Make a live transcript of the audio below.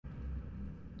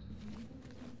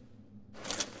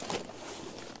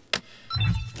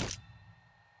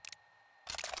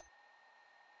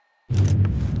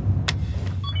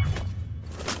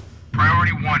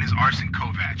find is Arsen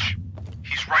Kovac.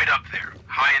 He's right up there,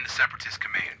 high in the Separatist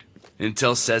command.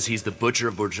 Intel says he's the butcher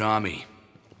of Borjami.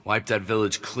 Wiped that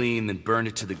village clean, then burned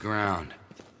it to the ground.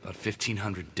 About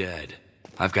 1,500 dead.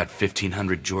 I've got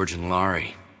 1,500 Georgian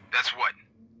lari. That's what?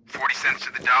 40 cents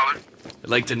to the dollar? I'd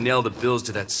like to nail the bills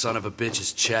to that son of a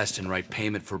bitch's chest and write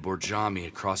payment for Borjami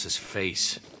across his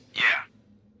face. Yeah,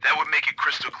 that would make it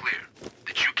crystal clear.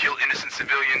 That you kill innocent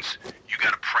civilians, you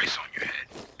got a price on your head.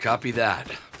 Copy that.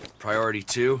 Priority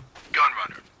 2?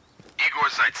 Gunrunner. Igor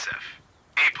Zaitsev.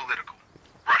 Apolitical.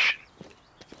 Russian.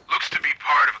 Looks to be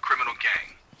part of a criminal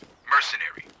gang.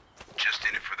 Mercenary. Just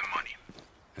in it for the money.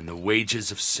 And the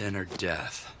wages of sin are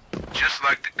death. Just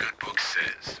like the good book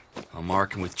says. I'll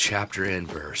mark him with chapter and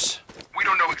verse. We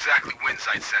don't know exactly when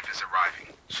Zaitsev is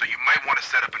arriving, so you might want to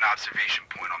set up an observation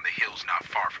point on the hills not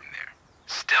far from there.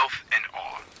 Stealth and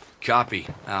awe. Copy.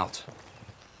 Out.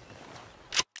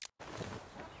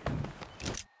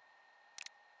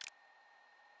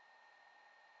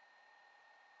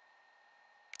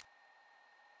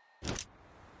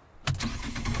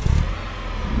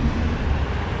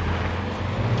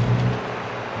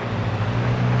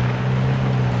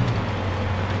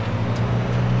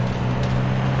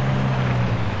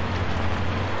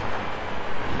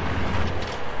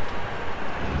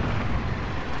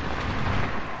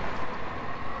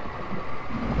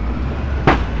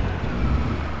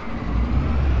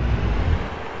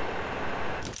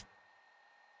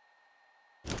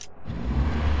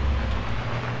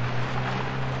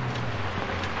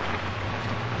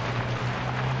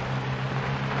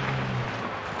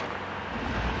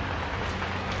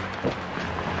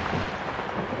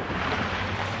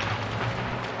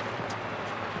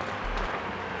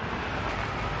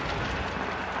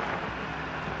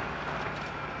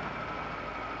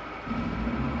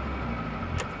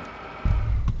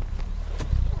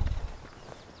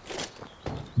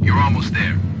 You're almost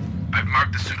there. I've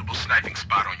marked the suitable sniping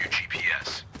spot on your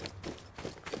GPS.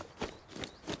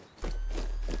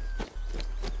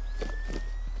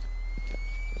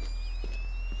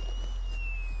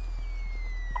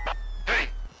 Hey!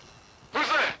 Who's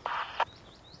there?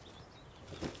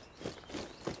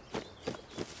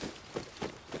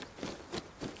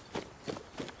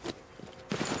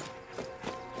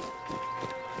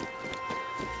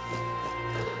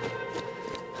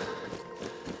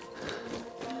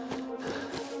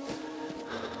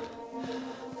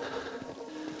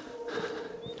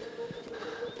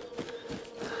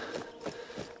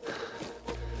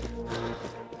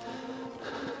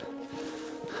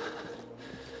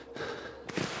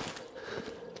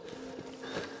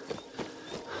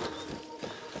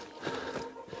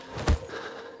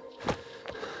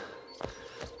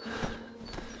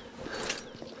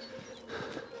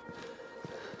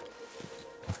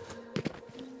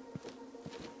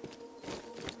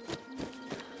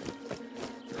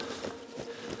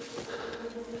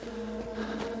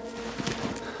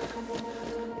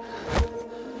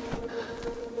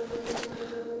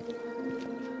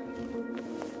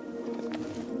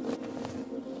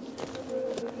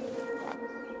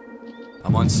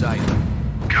 I'm on site.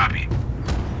 Copy.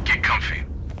 Get comfy.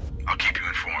 I'll keep you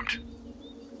informed.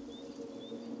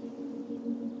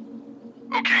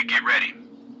 Okay, get ready.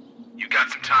 You got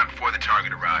some time before the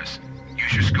target arrives.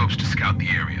 Use your scopes to scout the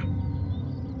area.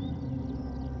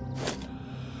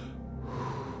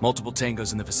 Multiple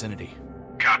tangos in the vicinity.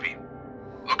 Copy.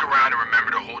 Look around and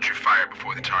remember to hold your fire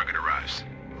before the target arrives.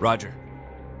 Roger.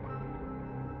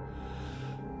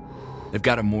 They've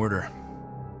got a mortar.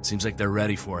 Seems like they're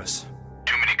ready for us.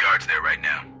 Too many guards there right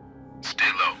now. Stay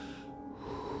low.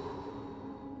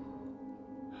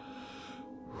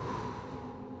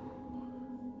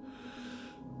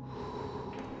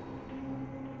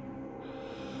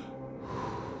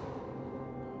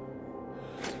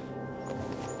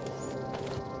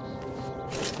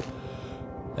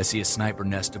 I see a sniper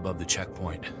nest above the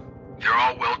checkpoint. They're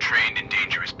all well-trained and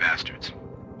dangerous bastards.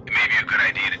 It may be a good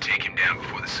idea to take him down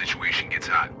before the situation gets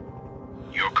hot.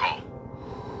 Your call.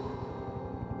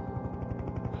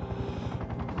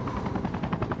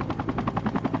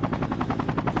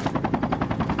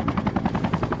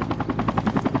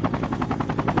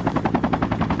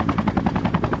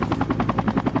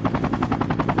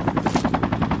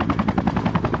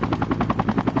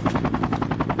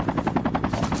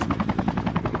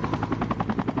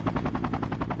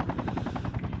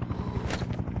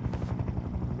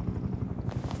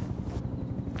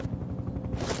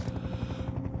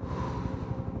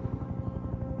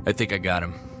 I think I got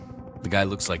him. The guy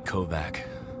looks like Kovac.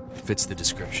 Fits the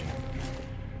description.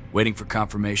 Waiting for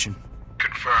confirmation.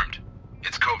 Confirmed.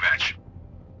 It's Kovac.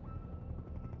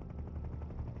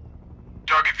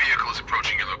 Target vehicle is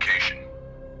approaching your location.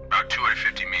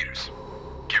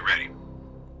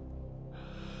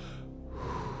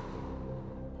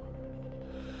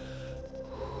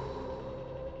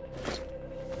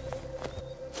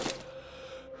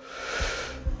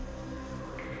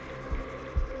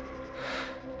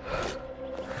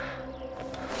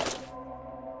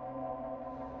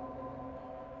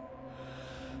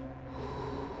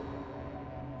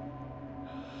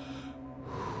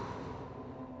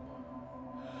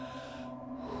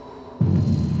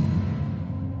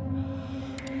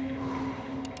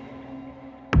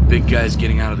 big guy's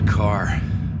getting out of the car.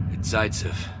 It's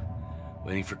Zaitsev.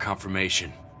 Waiting for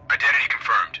confirmation. Identity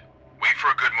confirmed. Wait for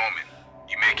a good moment.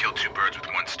 You may kill two birds with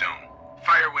one stone.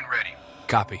 Fire when ready.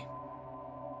 Copy.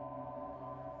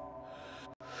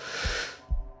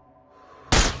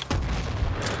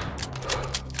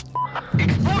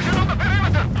 Explosion on the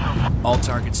perimeter! All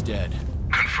targets dead.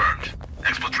 Confirmed.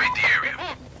 Exfiltrate the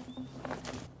area.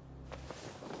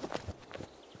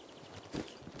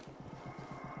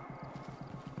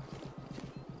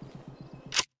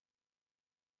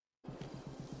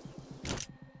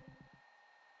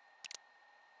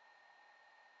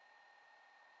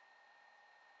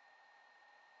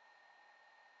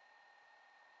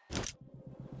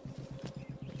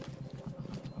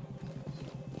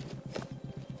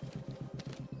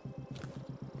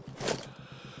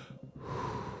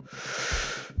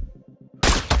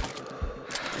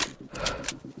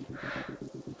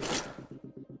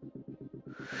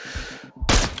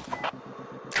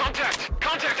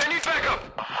 Contact, I need backup!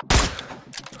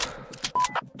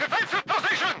 Defensive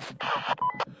positions!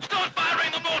 Start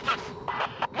firing the mortars!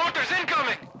 Mortars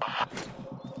incoming!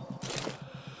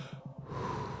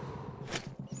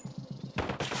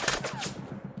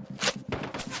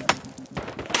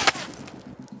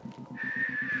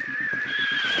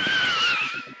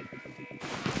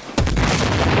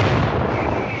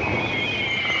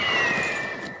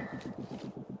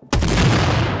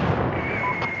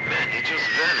 Man, he just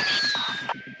vanished.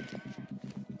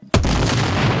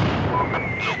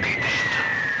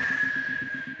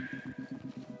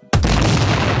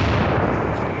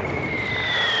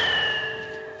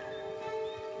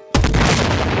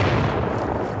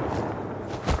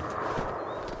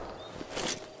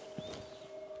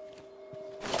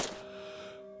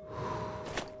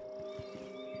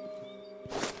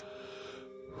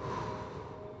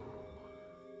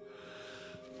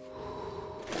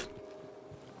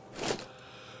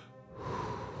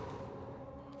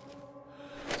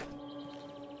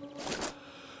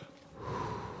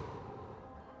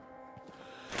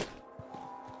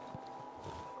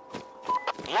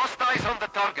 Lost eyes on the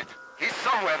target. He's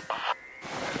somewhere.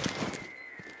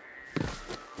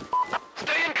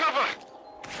 Stay in cover!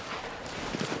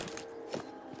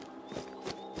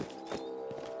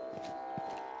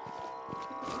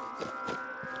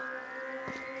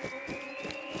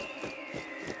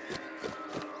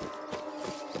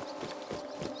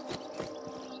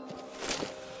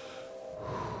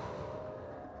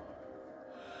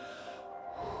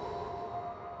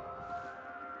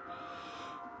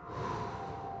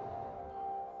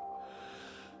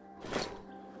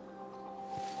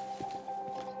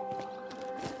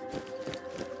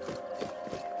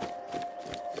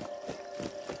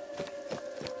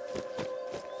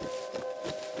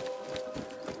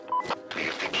 Do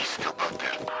you think he's still out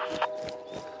there?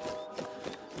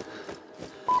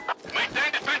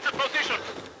 Maintain defensive positions!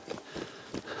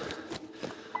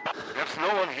 There's no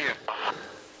one here.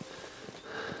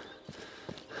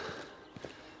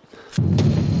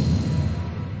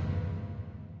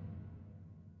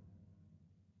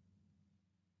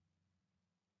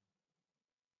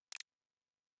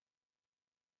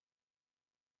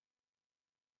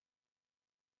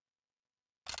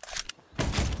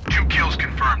 Two kills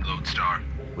confirmed, Lodestar.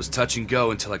 Was touch and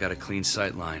go until I got a clean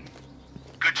sight line.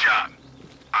 Good job.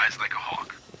 Eyes like a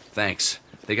hawk. Thanks.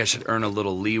 Think I should earn a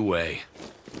little leeway.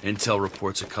 Intel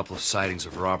reports a couple of sightings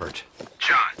of Robert.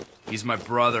 John, He's my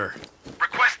brother.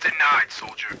 request denied,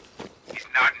 soldier. He's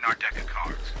not in our deck of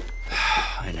cards.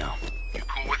 I know. You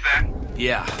cool with that?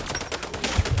 Yeah.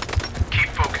 Keep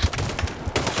focused.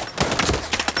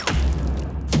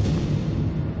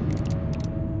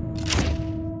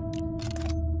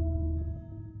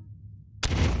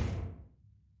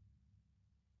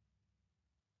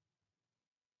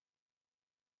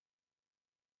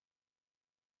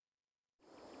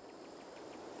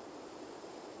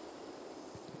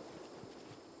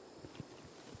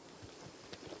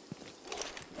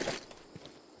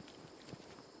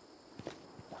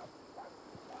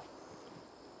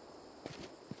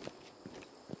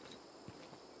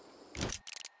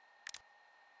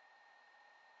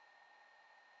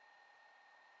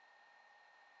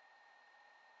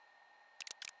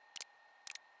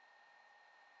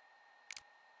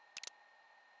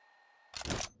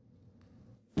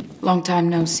 Long time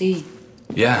no see.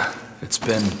 Yeah, it's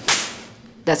been...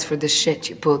 That's for the shit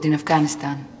you pulled in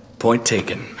Afghanistan. Point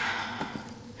taken.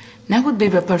 Now would be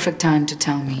the perfect time to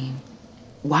tell me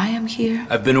why I'm here.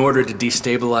 I've been ordered to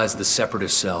destabilize the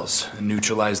separatist cells and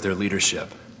neutralize their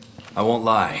leadership. I won't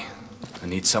lie. I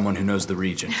need someone who knows the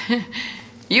region.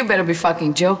 You better be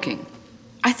fucking joking.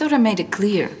 I thought I made it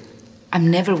clear. I'm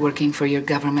never working for your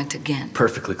government again.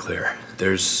 Perfectly clear.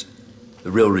 There's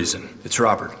the real reason. It's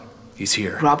Robert. He's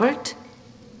here. Robert?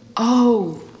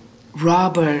 Oh,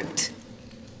 Robert.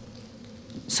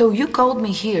 So you called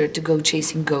me here to go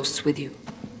chasing ghosts with you.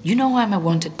 You know I'm a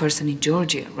wanted person in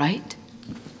Georgia, right?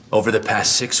 Over the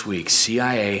past 6 weeks,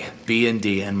 CIA,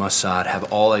 BND, and Mossad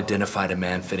have all identified a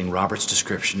man fitting Robert's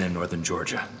description in northern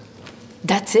Georgia.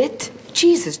 That's it?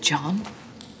 Jesus, John.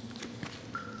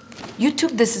 You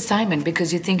took this assignment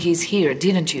because you think he's here,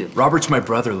 didn't you? Robert's my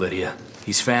brother, Lydia.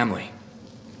 He's family.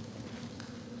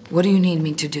 What do you need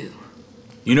me to do?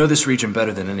 You know this region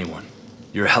better than anyone.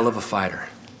 You're a hell of a fighter.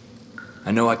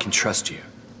 I know I can trust you.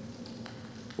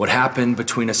 What happened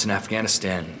between us in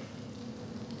Afghanistan,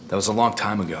 that was a long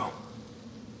time ago.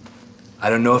 I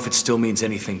don't know if it still means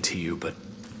anything to you, but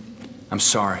I'm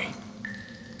sorry.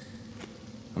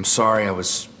 I'm sorry I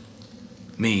was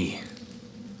me,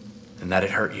 and that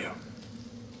it hurt you.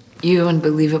 You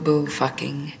unbelievable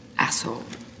fucking asshole.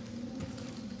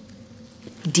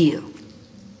 Deal.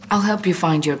 I'll help you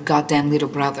find your goddamn little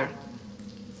brother.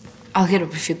 I'll hit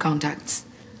up a few contacts.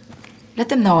 Let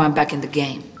them know I'm back in the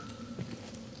game.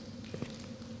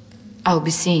 I'll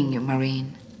be seeing you,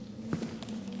 Marine.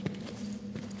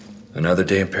 Another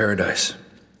day in paradise.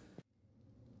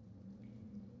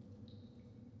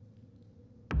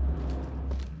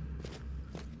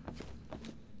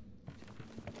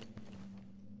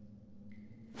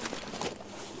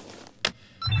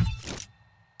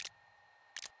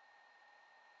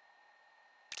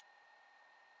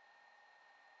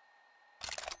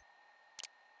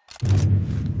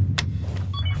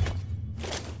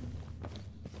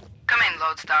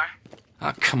 Lodestar.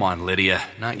 Oh, come on, Lydia.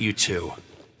 Not you too.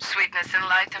 Sweetness and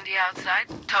light on the outside,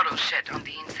 total shit on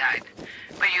the inside.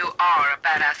 But you are a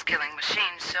badass killing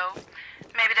machine, so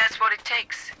maybe that's what it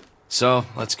takes. So,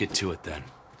 let's get to it then.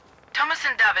 Thomas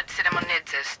and David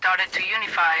Sidemonidze started to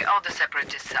unify all the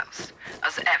separatist cells.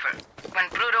 As ever, when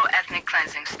brutal ethnic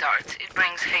cleansing starts, it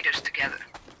brings haters together.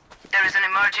 There is an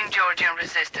emerging Georgian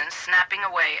resistance snapping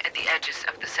away at the edges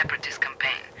of the separatist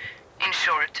campaign. In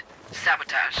short,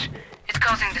 sabotage. It's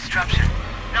causing disruption.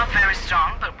 Not very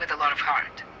strong, but with a lot of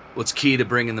heart. What's key to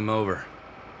bringing them over?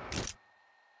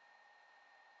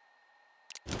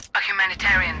 A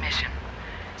humanitarian mission.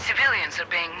 Civilians are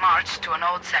being marched to an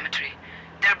old cemetery.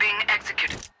 They're being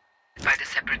executed by the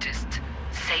separatists.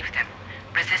 Save them.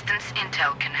 Resistance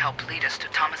intel can help lead us to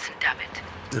Thomas and David.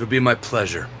 It'll be my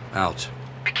pleasure. Out.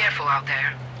 Be careful out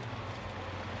there.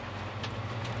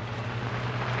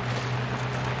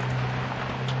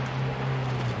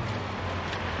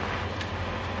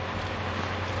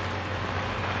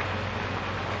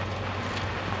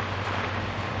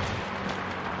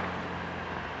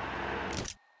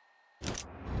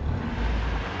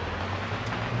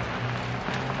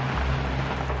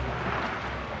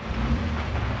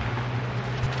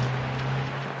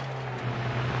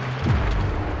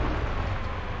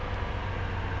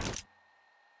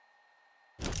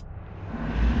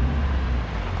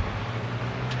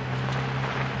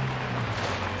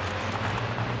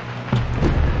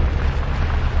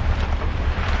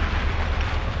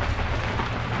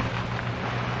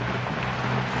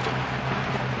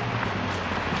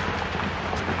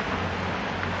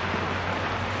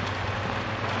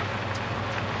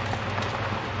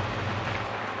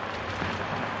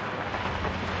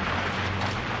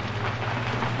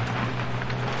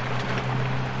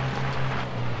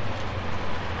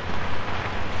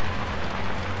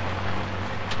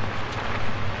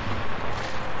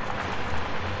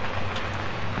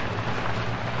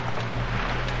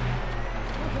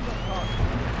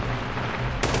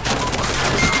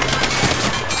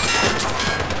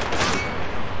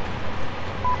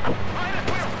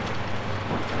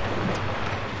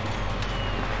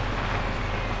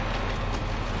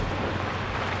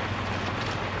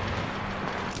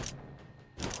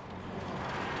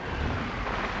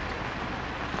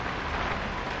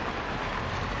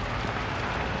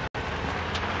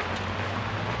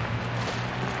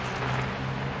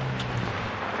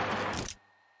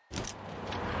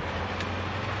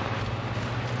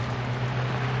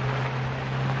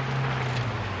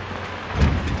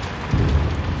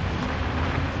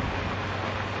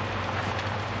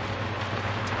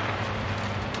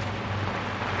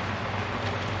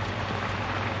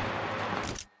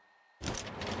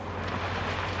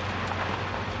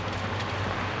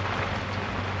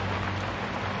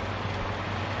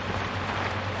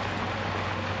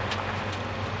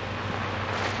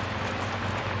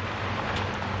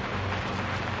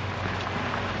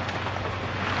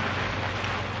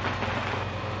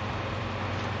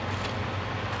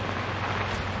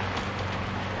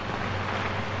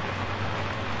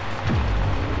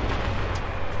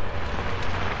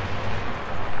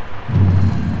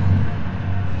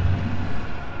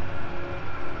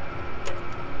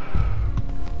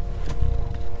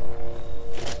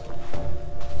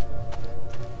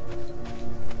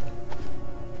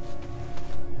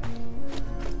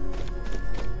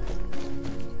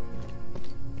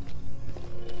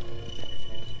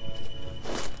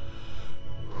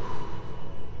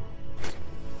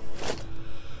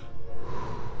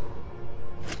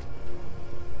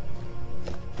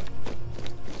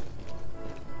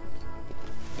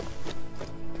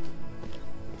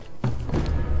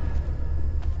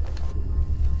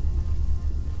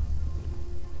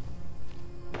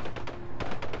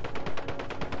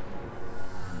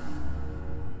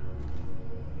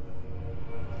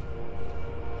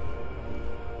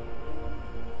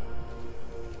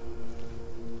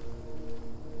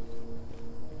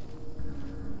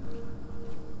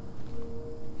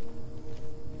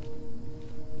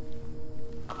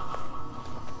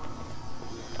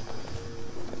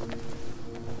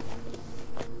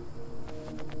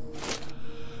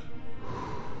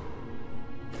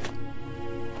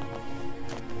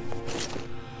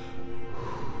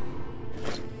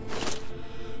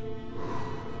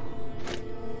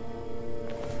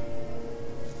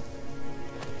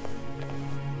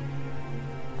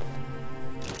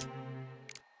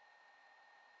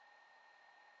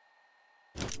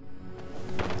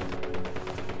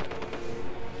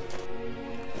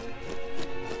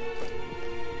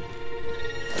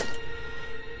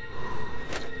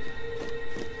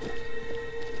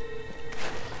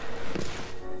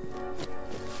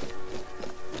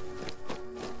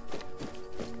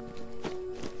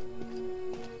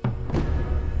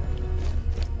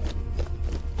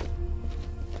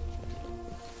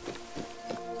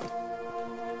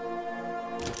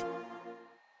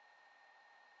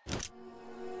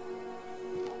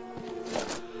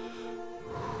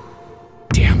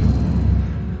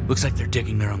 Looks like they're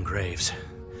digging their own graves.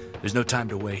 There's no time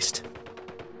to waste.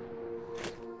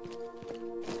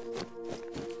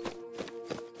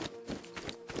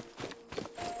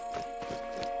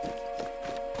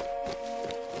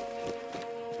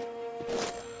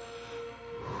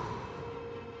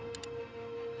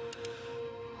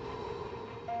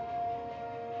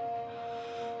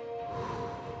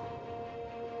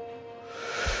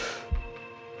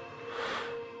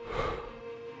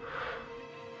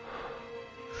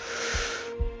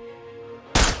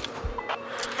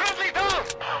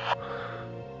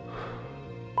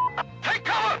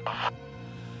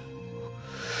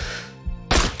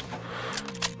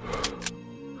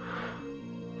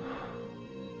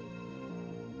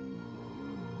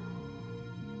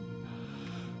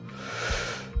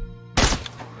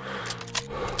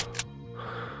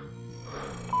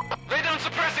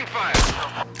 Suppressing fire!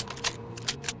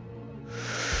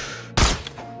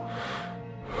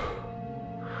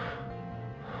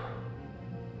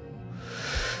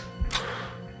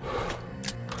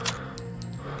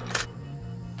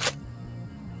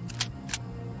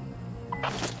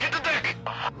 Get the deck!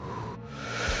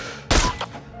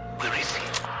 Where is he?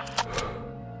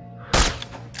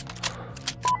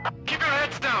 Keep your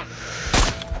heads down!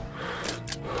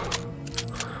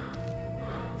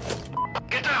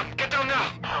 Get down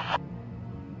now!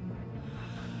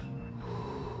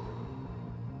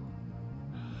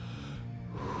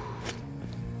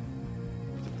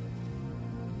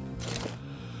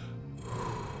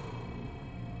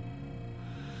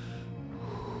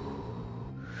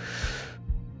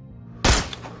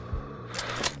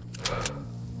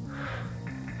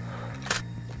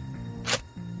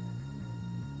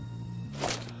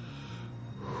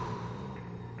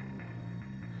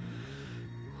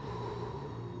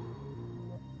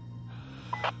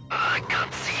 I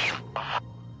can't see him.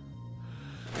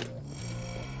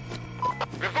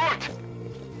 Report!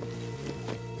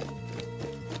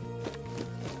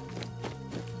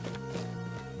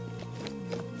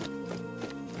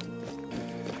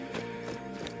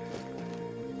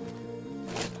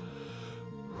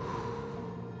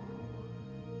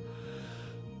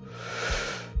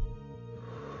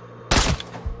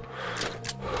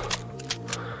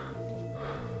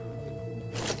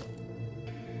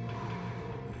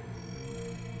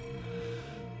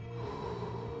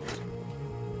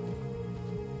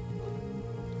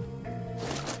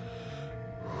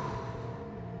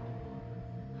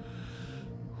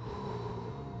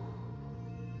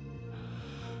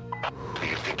 Do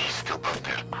you think he's still out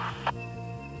there?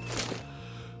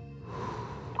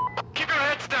 Keep your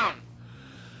heads down!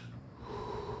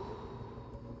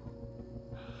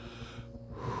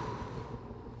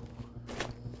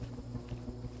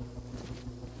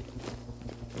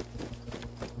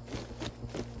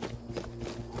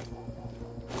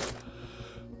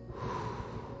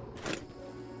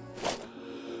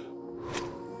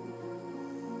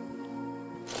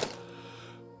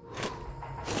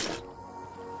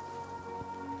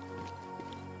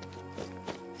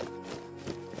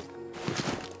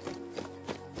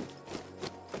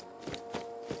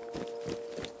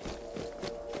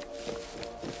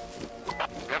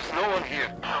 There's no one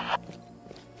here.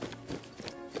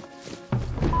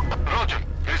 Roger,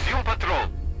 resume patrol.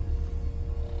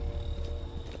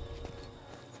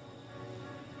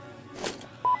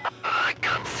 I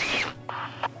can't see him.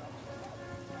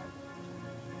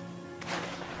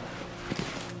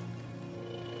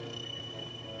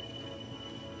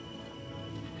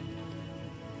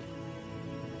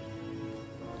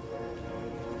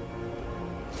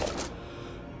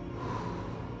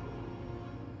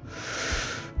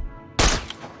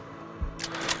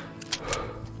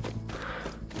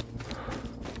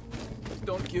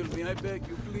 Don't kill me, I beg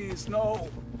you, please, no.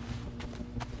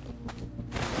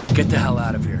 Get the hell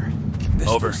out of here. There's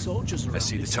Over. no soldiers I around.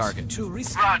 see the This is target. Too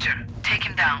risky. Roger. Take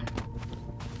him down.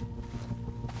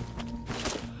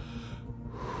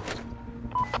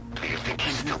 Do you think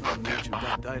he's still out there? Imagine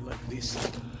that die like this.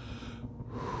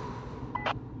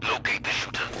 Locate the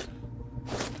shooter.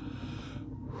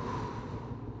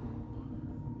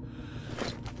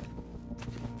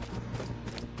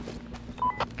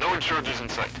 No insurgents in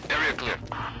sight. Area clear.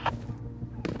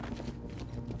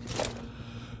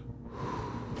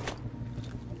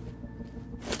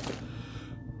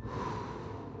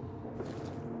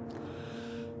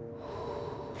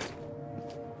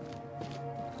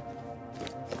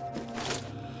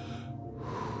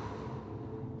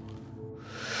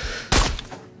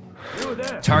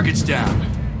 Target's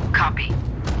down. Copy.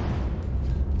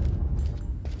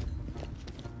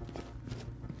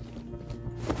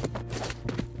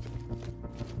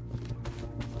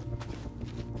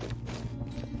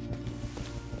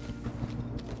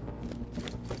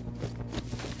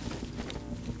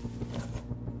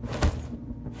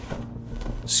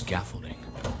 scaffolding.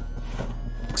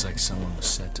 Looks like someone was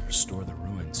set to restore the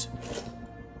ruins.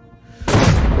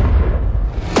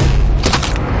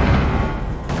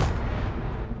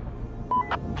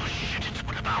 Oh shit, it's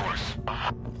one of ours.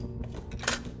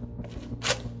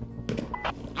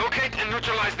 Locate and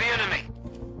neutralize the enemy.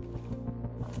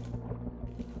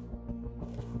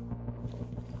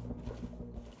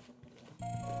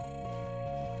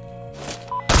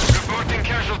 Reporting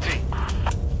casualty.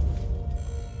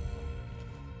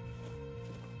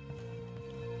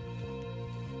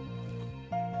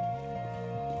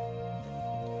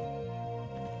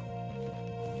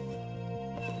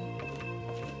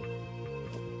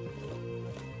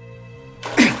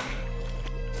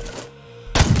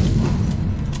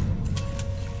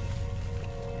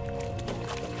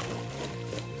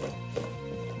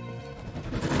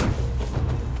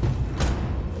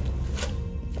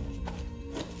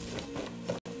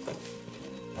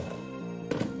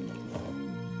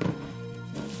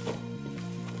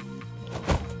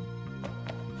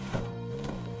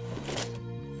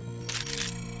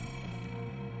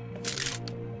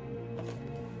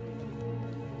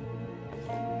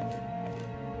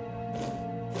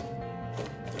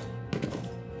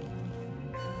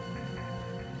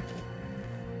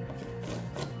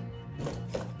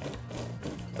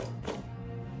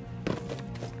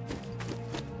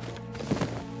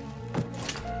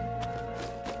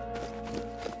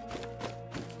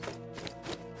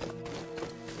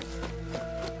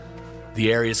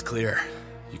 The area's clear.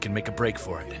 You can make a break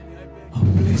for it.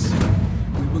 Oh, please.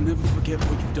 We will never forget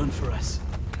what you've done for us.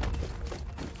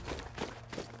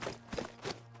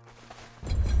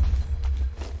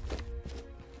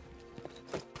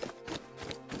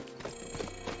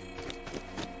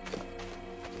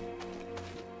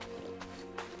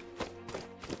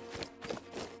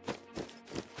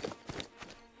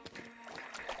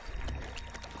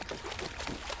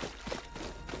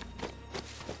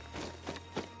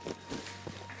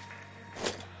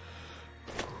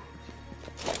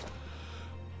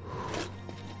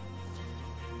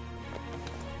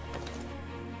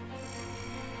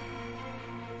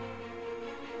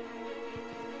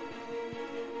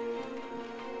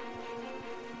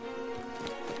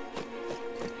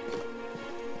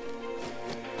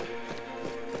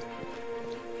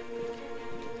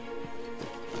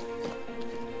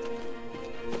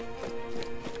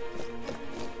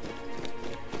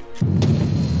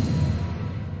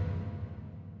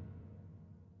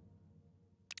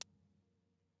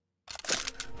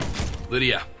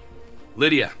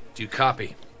 Lydia, do you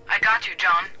copy? I got you,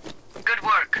 John. Good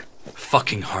work.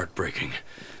 Fucking heartbreaking.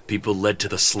 People led to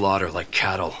the slaughter like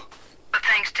cattle. But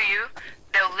thanks to you,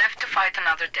 they'll live to fight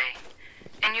another day.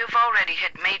 And you've already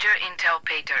hit major intel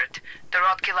pay dirt. The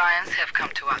Rotki Lions have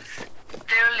come to us.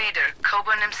 Their leader,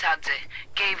 Koba Nimsadze,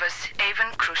 gave us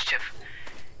Avon Khrushchev.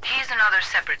 He's another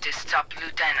separatist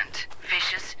top-lieutenant.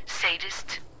 Vicious,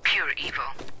 sadist, pure evil.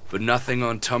 But nothing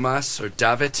on Tomas or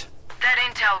David? That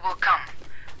intel will come.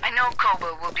 I know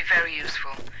Koba will be very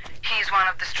useful. He's one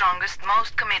of the strongest,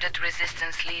 most committed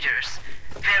resistance leaders.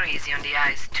 Very easy on the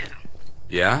eyes, too.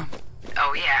 Yeah?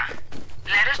 Oh, yeah.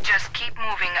 Let us just keep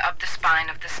moving up the spine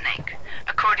of the snake.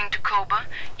 According to Koba,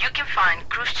 you can find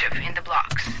Khrushchev in the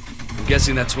blocks. I'm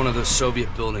guessing that's one of those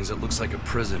Soviet buildings that looks like a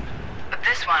prison. But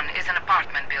this one is an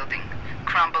apartment building.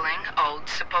 Crumbling, old,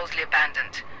 supposedly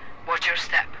abandoned. Watch your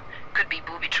step. Could be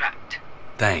booby-trapped.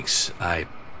 Thanks,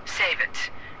 Save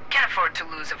it. Can't afford to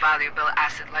lose a valuable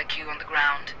asset like you on the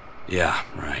ground. Yeah,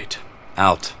 right.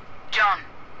 Out. John,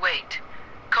 wait.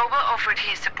 Koba offered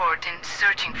his support in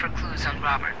searching for clues on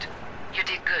Robert. You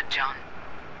did good, John.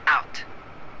 Out.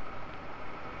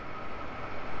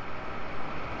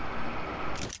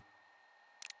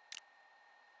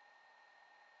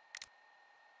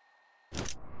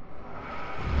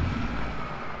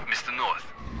 Mr. North,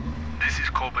 this is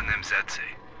Koba Nemzadze.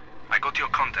 I got your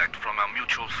contact from our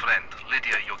mutual friend,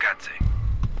 Lydia Yogadze.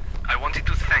 I wanted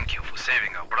to thank you for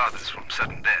saving our brothers from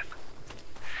sudden death.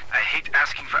 I hate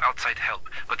asking for outside help,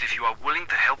 but if you are willing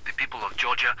to help the people of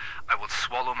Georgia, I will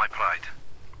swallow my pride.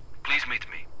 Please meet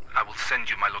me. I will send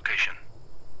you my location.